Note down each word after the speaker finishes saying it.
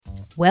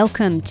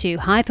Welcome to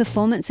High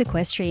Performance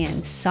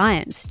Equestrian,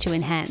 science to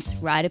enhance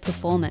rider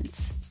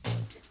performance.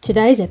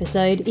 Today's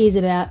episode is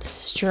about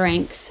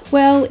strength.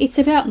 Well, it's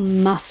about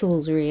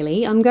muscles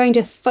really. I'm going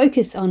to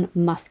focus on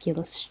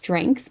muscular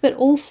strength, but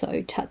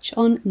also touch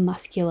on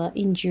muscular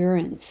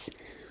endurance.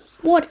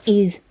 What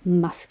is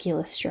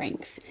muscular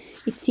strength?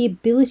 It's the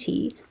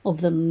ability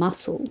of the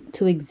muscle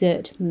to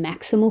exert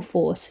maximal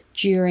force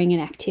during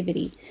an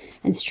activity.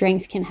 And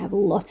strength can have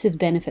lots of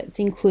benefits,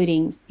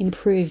 including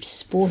improved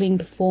sporting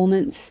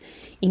performance,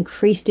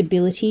 increased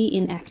ability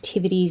in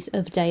activities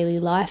of daily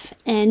life,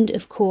 and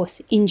of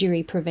course,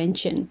 injury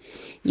prevention.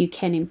 You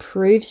can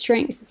improve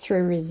strength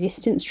through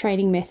resistance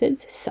training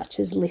methods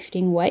such as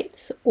lifting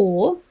weights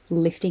or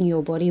lifting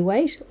your body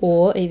weight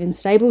or even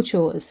stable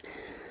chores.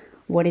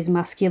 What is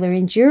muscular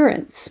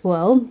endurance?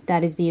 Well,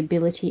 that is the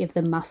ability of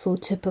the muscle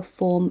to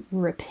perform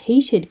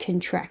repeated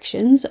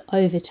contractions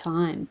over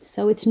time.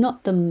 So it's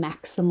not the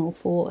maximal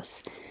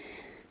force.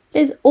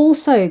 There's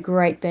also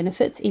great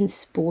benefits in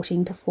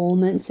sporting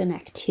performance and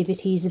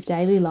activities of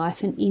daily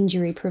life and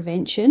injury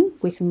prevention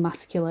with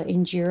muscular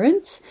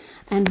endurance,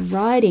 and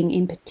riding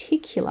in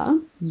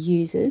particular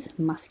uses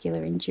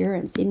muscular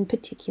endurance in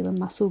particular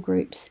muscle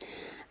groups.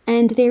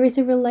 And there is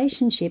a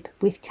relationship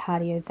with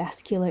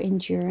cardiovascular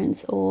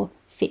endurance or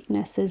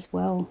fitness as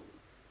well.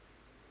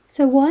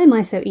 So why am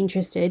I so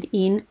interested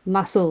in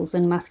muscles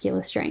and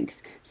muscular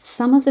strength?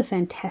 Some of the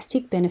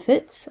fantastic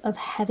benefits of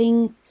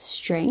having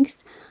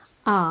strength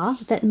are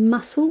that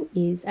muscle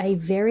is a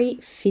very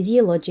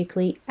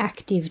physiologically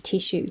active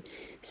tissue.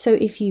 So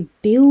if you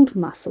build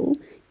muscle,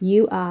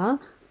 you are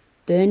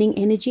burning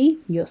energy,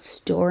 you're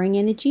storing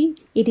energy.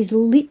 It is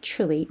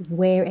literally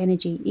where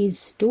energy is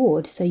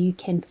stored, so you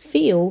can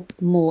feel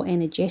more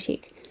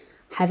energetic.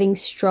 Having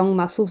strong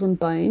muscles and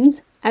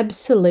bones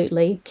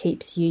absolutely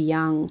keeps you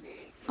young.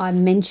 I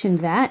mentioned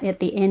that at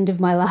the end of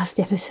my last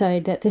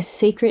episode, that the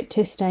secret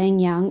to staying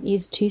young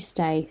is to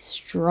stay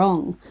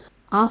strong.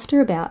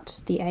 After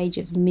about the age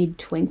of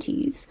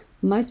mid-20s,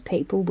 most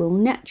people will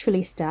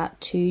naturally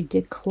start to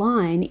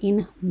decline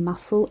in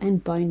muscle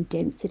and bone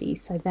density.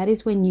 So that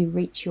is when you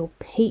reach your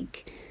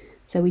peak.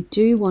 So we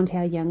do want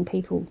our young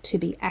people to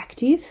be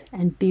active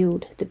and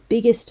build the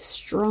biggest,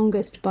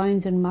 strongest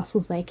bones and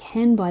muscles they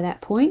can by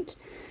that point.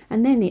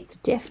 And then it's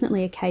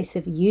definitely a case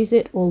of use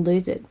it or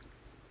lose it.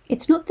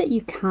 It's not that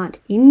you can't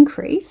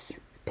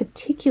increase,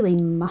 particularly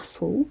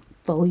muscle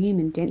volume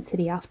and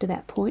density after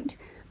that point,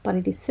 but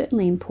it is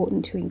certainly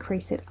important to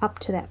increase it up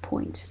to that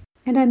point.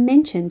 And I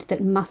mentioned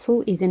that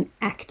muscle is an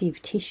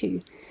active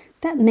tissue.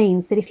 That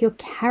means that if you're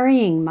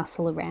carrying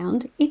muscle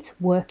around, it's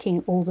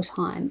working all the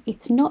time.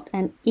 It's not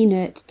an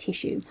inert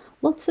tissue.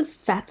 Lots of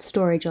fat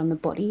storage on the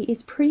body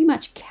is pretty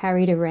much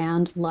carried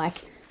around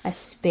like a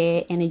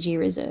spare energy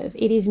reserve.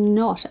 It is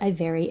not a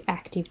very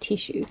active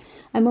tissue.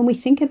 And when we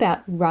think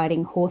about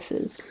riding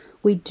horses,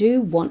 we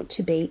do want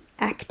to be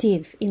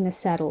active in the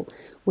saddle.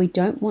 We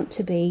don't want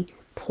to be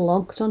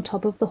plonked on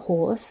top of the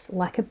horse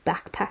like a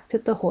backpack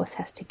that the horse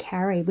has to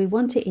carry. We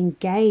want to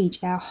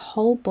engage our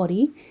whole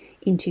body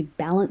into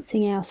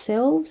balancing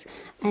ourselves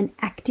and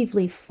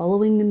actively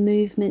following the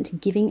movement,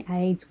 giving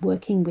aids,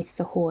 working with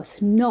the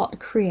horse, not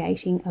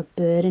creating a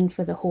burden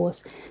for the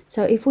horse.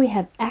 So if we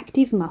have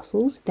active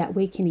muscles that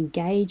we can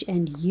engage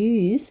and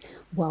use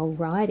while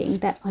riding,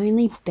 that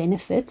only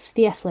benefits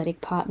the athletic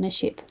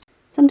partnership.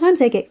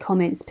 Sometimes I get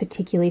comments,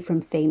 particularly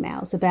from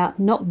females, about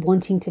not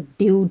wanting to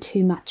build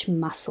too much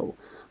muscle.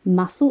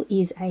 Muscle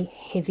is a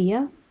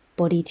heavier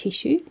body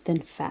tissue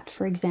than fat,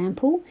 for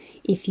example.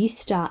 If you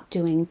start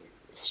doing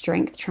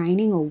strength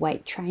training or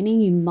weight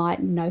training, you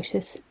might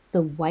notice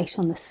the weight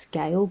on the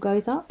scale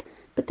goes up,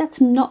 but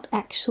that's not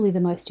actually the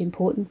most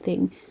important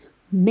thing.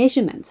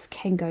 Measurements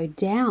can go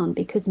down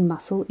because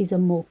muscle is a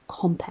more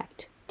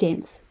compact,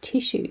 dense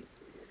tissue.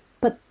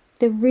 But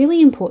the really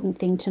important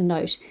thing to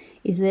note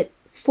is that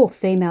for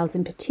females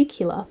in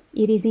particular,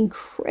 it is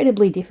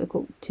incredibly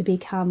difficult to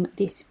become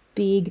this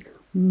big,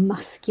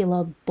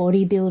 muscular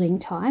bodybuilding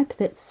type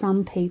that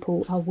some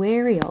people are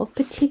wary of,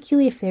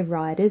 particularly if they're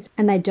riders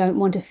and they don't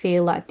want to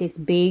feel like this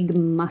big,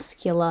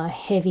 muscular,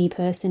 heavy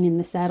person in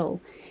the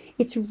saddle.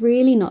 It's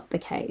really not the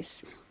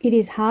case. It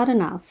is hard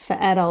enough for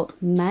adult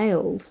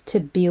males to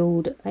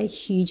build a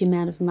huge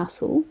amount of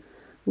muscle,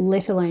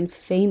 let alone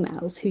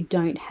females who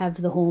don't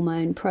have the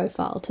hormone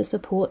profile to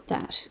support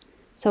that.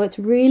 So it's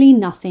really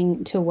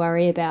nothing to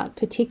worry about,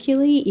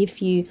 particularly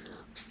if you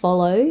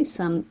follow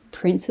some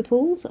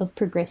principles of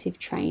progressive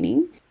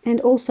training and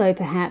also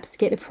perhaps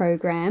get a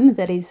program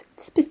that is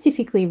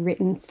specifically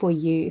written for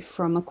you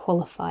from a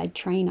qualified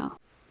trainer.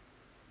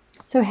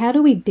 So how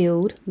do we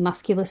build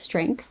muscular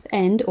strength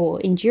and or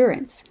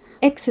endurance?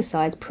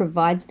 Exercise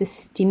provides the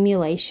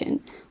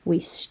stimulation. We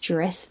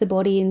stress the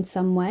body in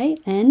some way,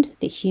 and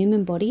the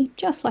human body,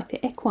 just like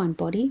the equine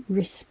body,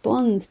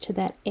 responds to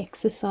that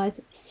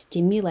exercise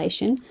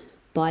stimulation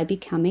by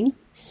becoming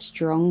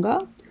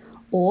stronger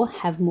or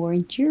have more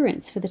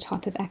endurance for the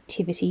type of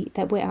activity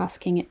that we're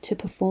asking it to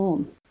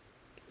perform.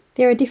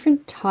 There are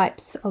different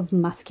types of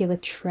muscular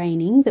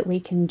training that we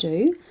can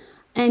do.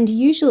 And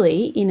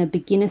usually in a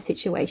beginner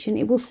situation,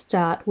 it will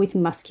start with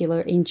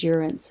muscular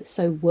endurance,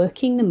 so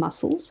working the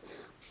muscles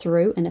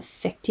through an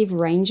effective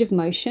range of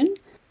motion.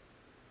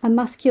 A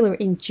muscular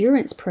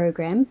endurance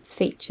program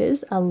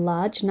features a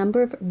large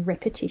number of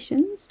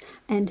repetitions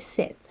and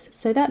sets,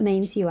 so that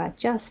means you are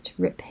just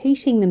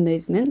repeating the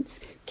movements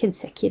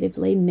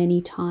consecutively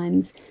many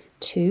times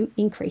to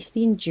increase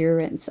the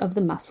endurance of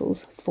the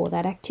muscles for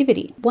that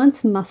activity.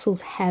 Once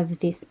muscles have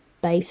this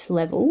base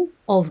level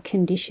of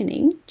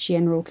conditioning,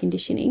 general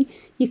conditioning,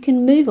 you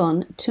can move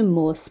on to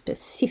more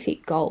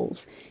specific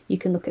goals. You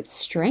can look at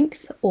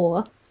strength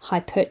or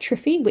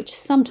hypertrophy, which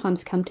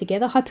sometimes come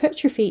together.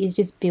 Hypertrophy is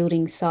just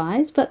building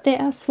size, but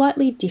there are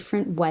slightly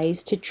different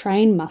ways to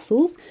train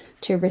muscles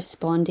to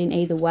respond in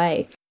either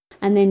way.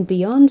 And then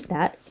beyond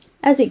that,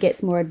 as it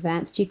gets more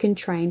advanced, you can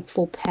train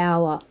for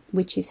power,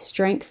 which is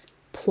strength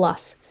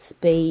plus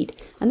speed.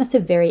 And that's a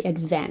very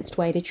advanced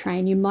way to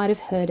train. You might have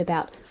heard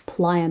about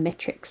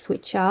plyometrics,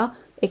 which are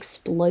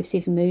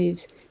explosive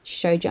moves.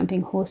 Show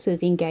jumping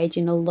horses engage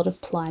in a lot of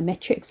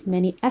plyometrics.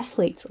 Many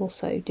athletes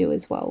also do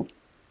as well.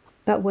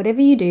 But whatever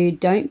you do,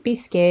 don't be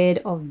scared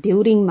of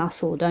building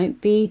muscle.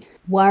 Don't be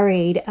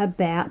worried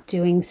about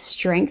doing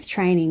strength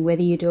training,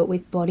 whether you do it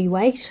with body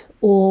weight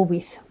or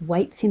with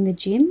weights in the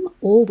gym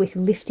or with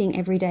lifting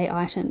everyday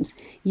items.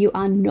 You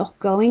are not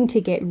going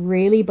to get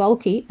really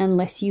bulky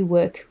unless you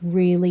work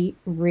really,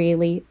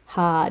 really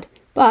hard.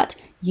 But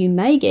you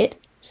may get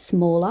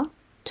smaller,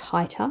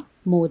 tighter,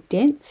 more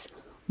dense,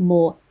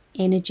 more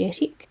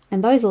energetic.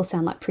 And those all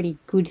sound like pretty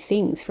good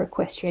things for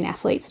equestrian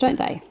athletes, don't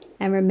they?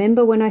 And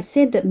remember when I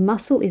said that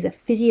muscle is a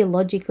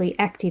physiologically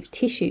active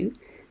tissue,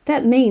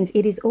 that means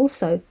it is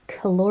also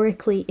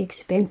calorically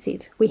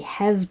expensive. We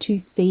have to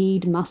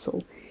feed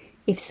muscle.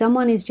 If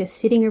someone is just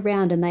sitting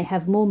around and they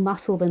have more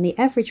muscle than the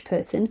average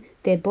person,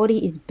 their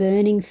body is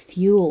burning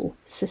fuel,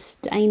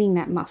 sustaining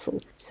that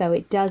muscle. So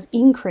it does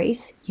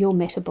increase your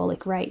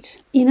metabolic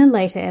rate. In a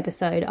later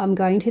episode, I'm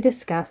going to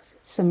discuss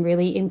some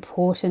really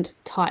important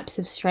types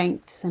of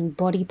strengths and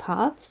body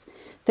parts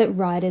that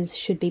riders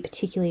should be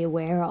particularly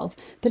aware of.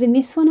 But in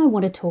this one, I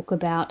want to talk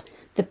about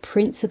the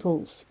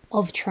principles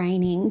of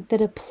training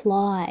that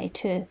apply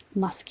to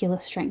muscular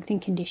strength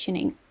and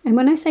conditioning. And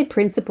when I say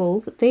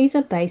principles, these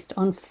are based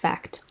on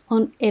fact,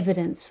 on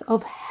evidence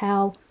of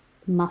how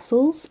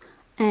muscles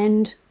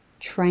and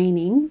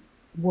training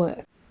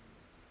work.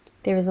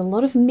 There is a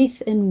lot of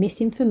myth and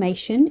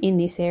misinformation in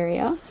this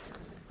area,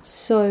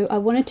 so I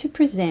wanted to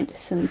present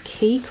some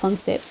key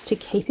concepts to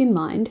keep in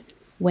mind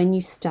when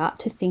you start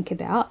to think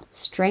about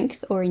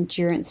strength or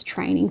endurance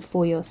training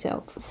for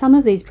yourself. Some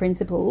of these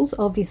principles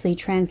obviously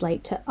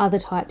translate to other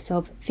types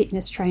of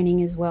fitness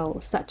training as well,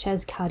 such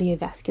as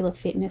cardiovascular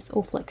fitness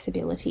or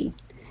flexibility.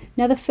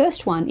 Now, the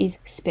first one is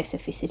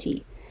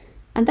specificity,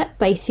 and that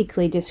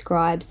basically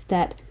describes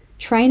that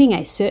training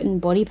a certain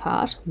body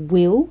part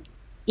will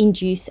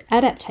induce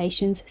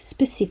adaptations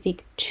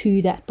specific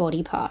to that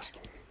body part.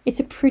 It's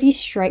a pretty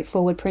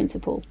straightforward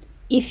principle.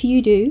 If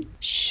you do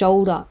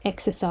shoulder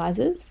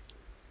exercises,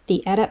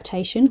 the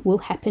adaptation will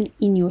happen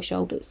in your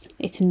shoulders.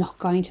 It's not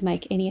going to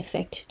make any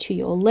effect to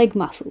your leg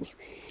muscles.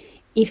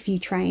 If you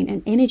train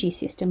an energy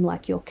system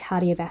like your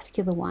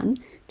cardiovascular one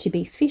to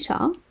be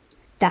fitter,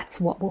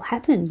 that's what will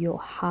happen. Your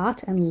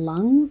heart and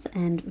lungs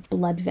and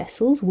blood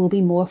vessels will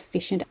be more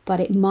efficient, but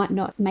it might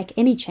not make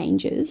any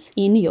changes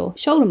in your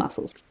shoulder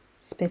muscles.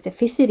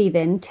 Specificity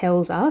then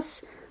tells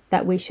us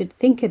that we should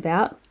think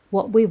about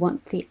what we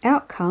want the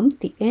outcome,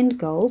 the end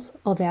goals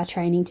of our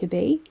training to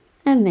be,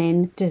 and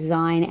then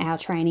design our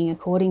training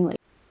accordingly.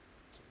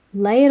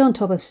 Layered on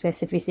top of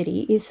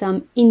specificity is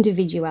some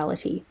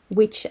individuality,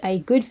 which a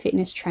good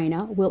fitness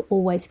trainer will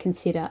always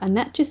consider, and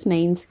that just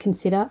means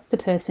consider the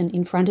person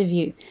in front of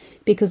you.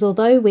 Because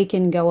although we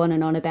can go on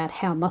and on about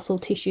how muscle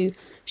tissue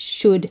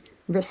should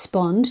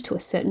respond to a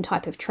certain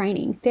type of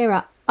training, there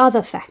are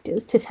other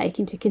factors to take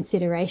into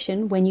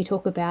consideration when you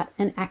talk about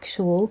an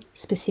actual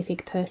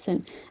specific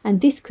person,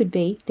 and this could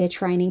be their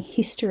training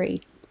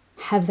history.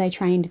 Have they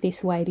trained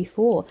this way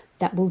before?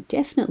 That will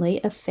definitely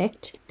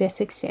affect their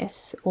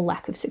success or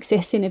lack of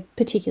success in a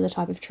particular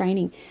type of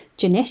training.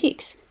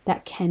 Genetics,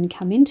 that can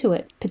come into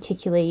it,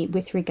 particularly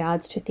with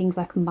regards to things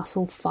like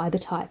muscle fiber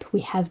type.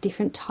 We have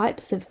different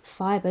types of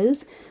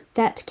fibers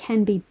that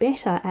can be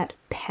better at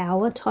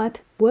power type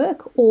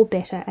work or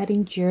better at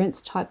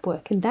endurance type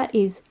work, and that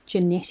is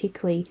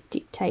genetically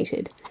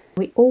dictated.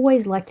 We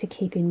always like to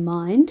keep in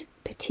mind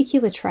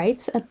particular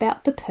traits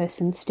about the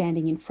person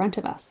standing in front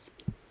of us.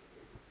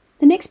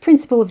 The next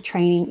principle of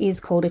training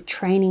is called a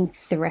training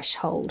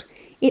threshold.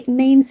 It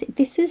means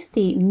this is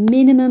the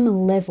minimum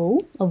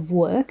level of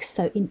work,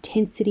 so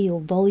intensity or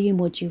volume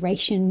or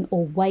duration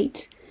or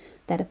weight,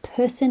 that a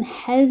person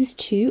has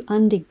to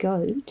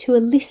undergo to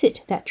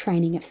elicit that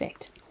training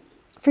effect.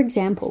 For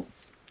example,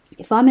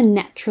 if I'm a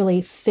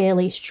naturally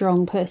fairly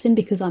strong person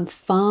because I'm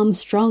farm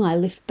strong, I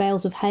lift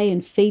bales of hay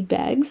and feed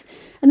bags,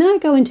 and then I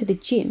go into the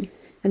gym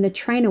and the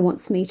trainer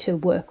wants me to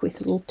work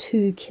with little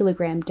 2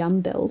 kilogram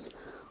dumbbells,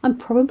 I'm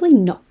probably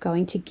not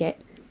going to get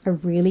a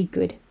really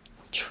good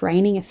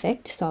training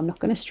effect, so I'm not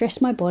going to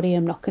stress my body,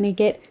 I'm not going to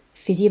get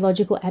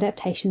physiological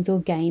adaptations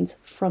or gains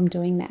from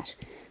doing that.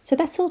 So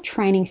that's all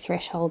training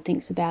threshold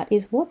thinks about,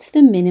 is what's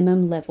the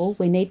minimum level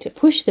we need to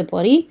push the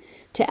body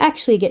to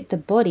actually get the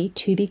body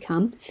to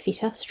become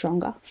fitter,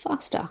 stronger,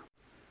 faster.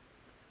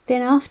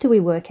 Then after we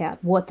work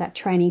out what that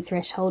training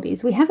threshold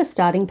is, we have a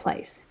starting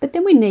place, but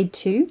then we need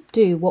to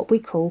do what we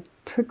call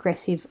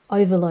progressive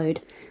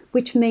overload,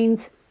 which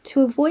means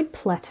to avoid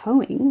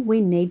plateauing, we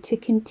need to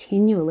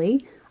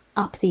continually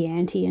up the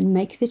ante and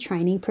make the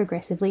training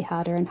progressively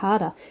harder and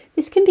harder.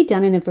 This can be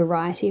done in a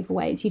variety of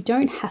ways. You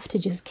don't have to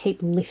just keep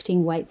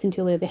lifting weights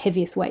until they're the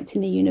heaviest weights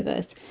in the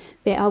universe.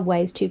 There are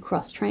ways to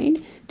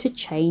cross-train, to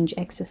change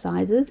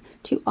exercises,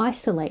 to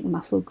isolate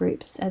muscle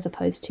groups as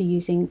opposed to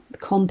using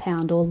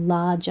compound or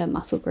larger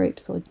muscle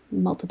groups or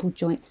multiple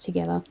joints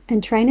together.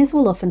 And trainers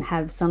will often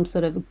have some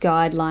sort of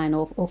guideline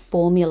or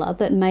formula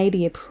that may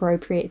be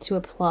appropriate to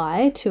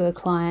apply to a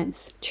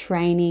client's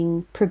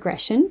training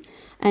progression.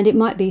 And it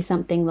might be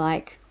something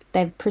like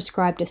they've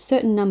prescribed a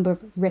certain number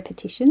of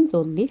repetitions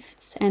or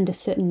lifts and a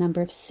certain number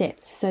of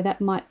sets. So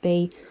that might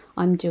be,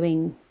 I'm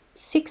doing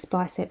 6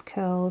 bicep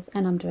curls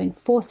and I'm doing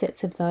 4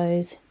 sets of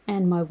those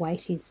and my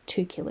weight is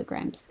 2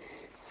 kilograms.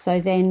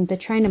 So then the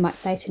trainer might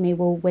say to me,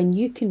 well, when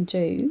you can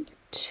do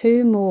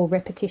 2 more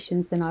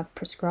repetitions than I've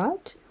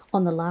prescribed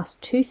on the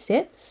last 2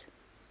 sets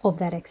of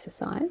that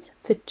exercise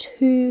for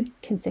 2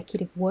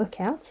 consecutive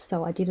workouts,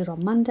 so I did it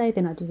on Monday,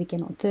 then I did it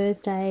again on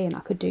Thursday, and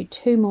I could do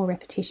 2 more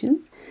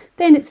repetitions,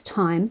 then it's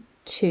time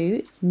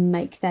to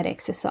make that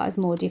exercise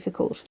more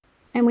difficult.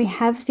 And we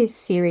have this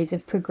series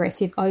of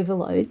progressive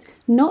overloads,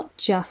 not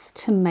just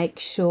to make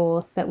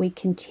sure that we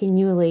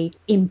continually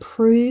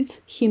improve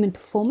human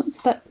performance,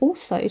 but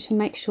also to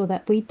make sure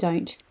that we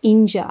don't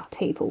injure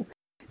people,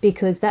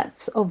 because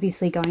that's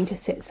obviously going to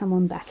set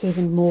someone back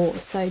even more.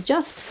 So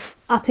just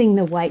upping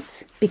the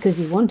weights because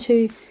you want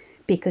to,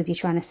 because you're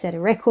trying to set a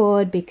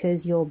record,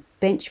 because your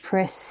bench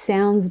press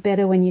sounds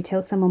better when you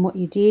tell someone what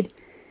you did,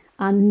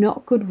 are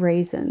not good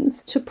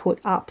reasons to put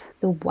up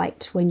the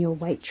weight when you're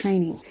weight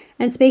training.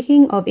 And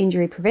speaking of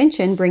injury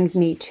prevention brings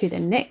me to the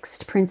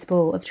next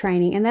principle of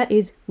training, and that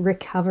is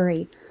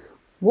recovery.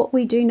 What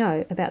we do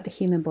know about the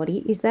human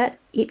body is that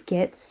it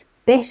gets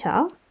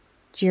better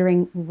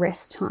during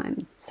rest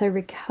time. So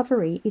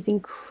recovery is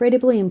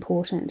incredibly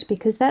important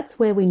because that's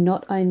where we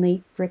not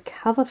only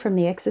recover from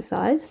the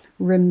exercise,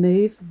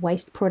 remove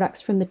waste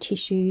products from the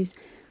tissues,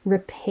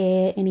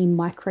 repair any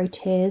micro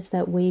tears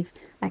that we've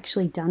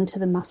actually done to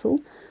the muscle,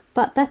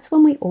 but that's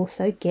when we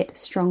also get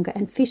stronger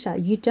and fitter.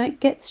 You don't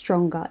get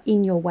stronger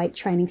in your weight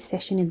training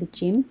session in the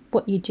gym.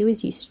 What you do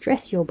is you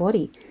stress your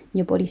body.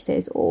 Your body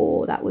says,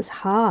 oh, that was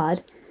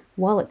hard.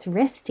 While it's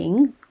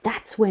resting,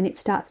 that's when it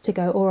starts to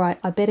go, all right,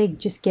 I better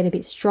just get a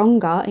bit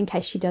stronger in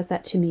case she does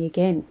that to me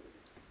again.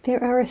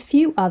 There are a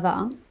few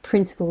other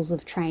principles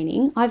of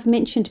training. I've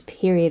mentioned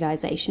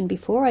periodization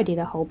before. I did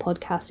a whole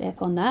podcast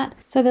ep on that.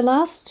 So the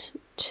last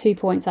 2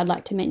 points I'd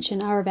like to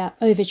mention are about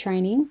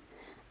overtraining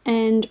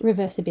and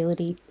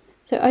reversibility.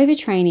 So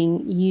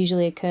overtraining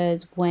usually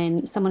occurs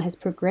when someone has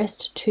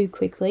progressed too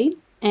quickly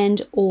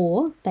and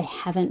or they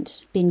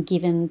haven't been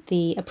given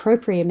the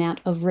appropriate amount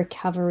of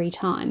recovery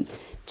time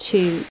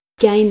to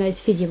gain those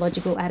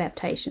physiological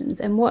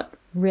adaptations. And what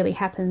really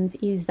happens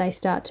is they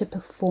start to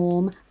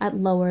perform at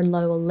lower and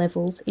lower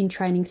levels in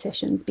training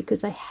sessions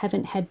because they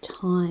haven't had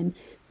time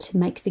to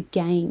make the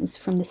gains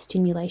from the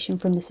stimulation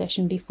from the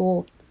session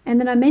before. And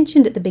then I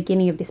mentioned at the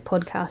beginning of this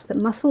podcast that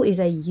muscle is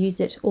a use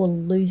it or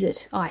lose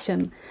it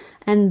item.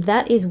 And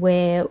that is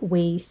where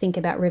we think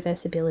about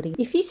reversibility.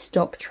 If you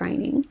stop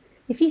training,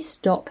 if you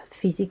stop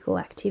physical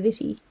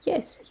activity,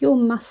 yes, your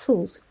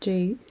muscles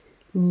do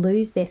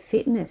lose their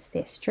fitness,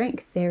 their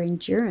strength, their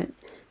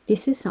endurance.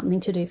 This is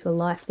something to do for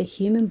life. The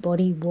human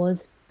body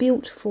was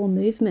built for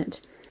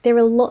movement. There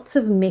are lots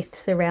of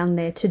myths around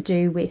there to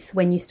do with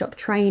when you stop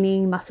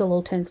training, muscle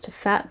all turns to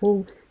fat.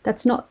 Well,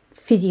 that's not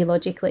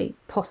physiologically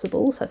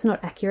possible, so it's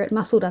not accurate.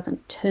 Muscle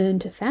doesn't turn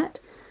to fat.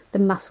 The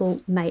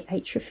muscle may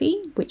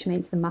atrophy, which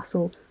means the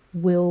muscle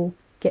will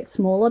get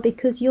smaller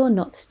because you're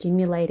not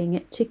stimulating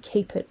it to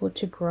keep it or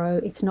to grow.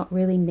 It's not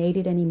really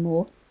needed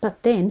anymore.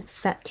 But then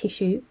fat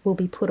tissue will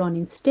be put on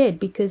instead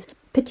because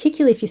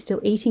particularly if you're still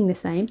eating the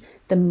same,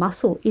 the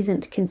muscle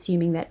isn't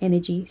consuming that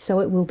energy, so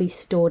it will be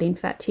stored in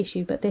fat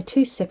tissue, but they're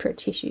two separate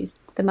tissues.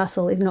 The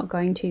muscle is not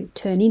going to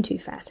turn into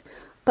fat.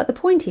 But the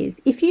point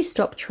is, if you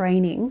stop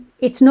training,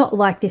 it's not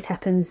like this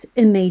happens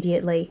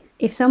immediately.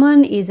 If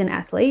someone is an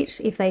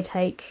athlete, if they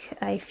take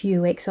a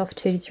few weeks off,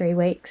 2 to 3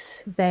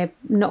 weeks, they're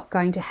not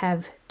going to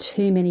have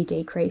too many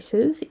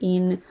decreases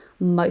in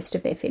most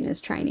of their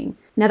fitness training.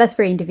 Now that's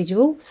very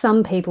individual.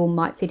 Some people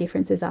might see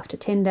differences after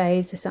 10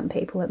 days. Some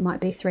people it might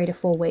be 3 to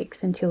 4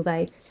 weeks until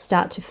they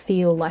start to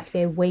feel like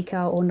they're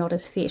weaker or not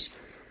as fit.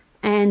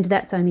 And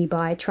that's only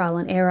by trial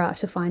and error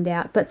to find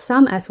out. But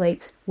some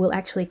athletes will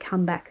actually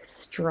come back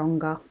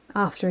stronger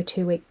after a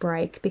 2-week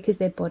break because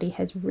their body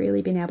has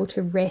really been able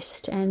to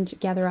rest and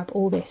gather up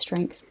all their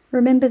strength.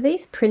 Remember,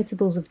 these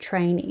principles of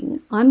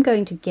training, I'm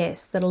going to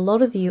guess that a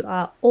lot of you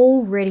are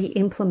already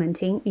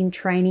implementing in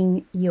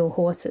training your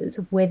horses,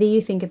 whether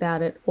you think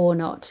about it or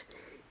not.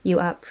 You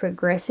are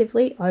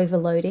progressively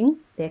overloading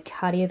their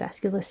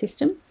cardiovascular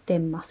system, their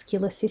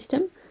muscular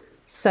system,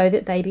 so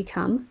that they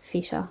become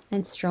fitter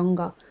and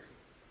stronger.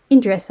 In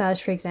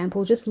dressage, for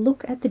example, just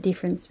look at the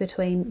difference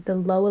between the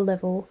lower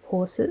level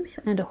horses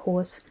and a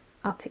horse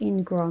up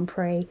in Grand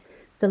Prix.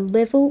 The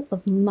level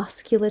of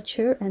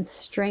musculature and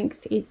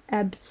strength is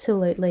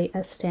absolutely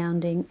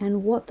astounding,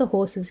 and what the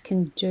horses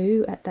can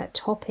do at that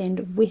top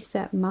end with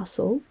that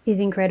muscle is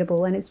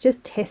incredible, and it's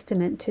just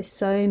testament to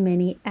so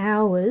many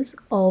hours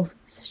of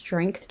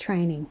strength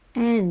training.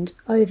 And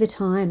over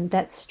time,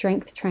 that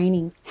strength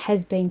training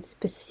has been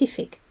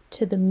specific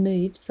to the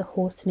moves the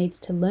horse needs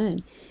to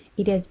learn.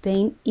 It has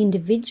been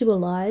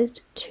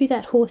individualized to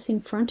that horse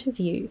in front of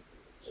you,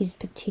 his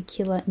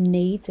particular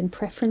needs and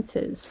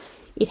preferences.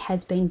 It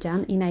has been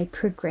done in a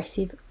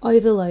progressive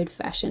overload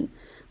fashion.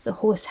 The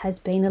horse has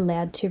been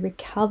allowed to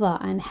recover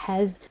and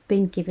has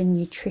been given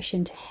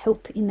nutrition to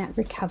help in that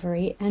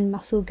recovery and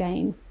muscle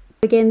gain.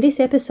 Again, this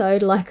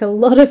episode, like a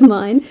lot of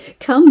mine,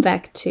 come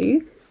back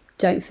to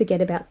don't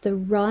forget about the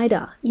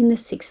rider in the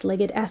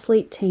six-legged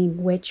athlete team.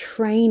 We're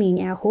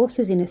training our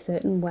horses in a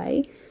certain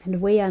way, and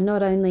we are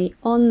not only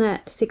on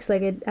that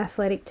six-legged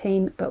athletic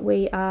team, but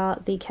we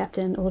are the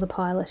captain or the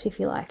pilot, if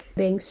you like.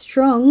 Being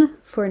strong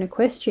for an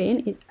equestrian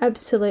is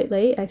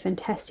absolutely a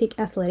fantastic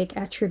athletic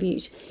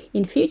attribute.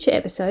 In future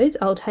episodes,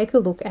 I'll take a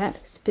look at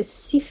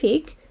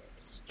specific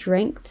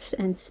strengths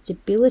and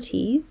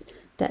stabilities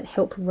that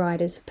help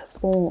riders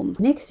perform.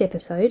 Next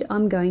episode,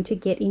 I'm going to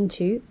get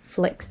into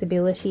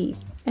flexibility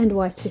and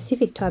why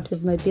specific types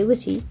of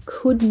mobility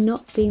could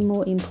not be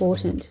more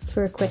important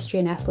for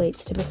equestrian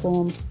athletes to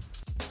perform.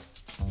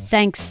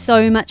 Thanks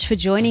so much for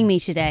joining me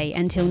today.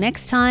 Until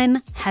next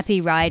time,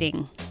 happy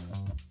riding.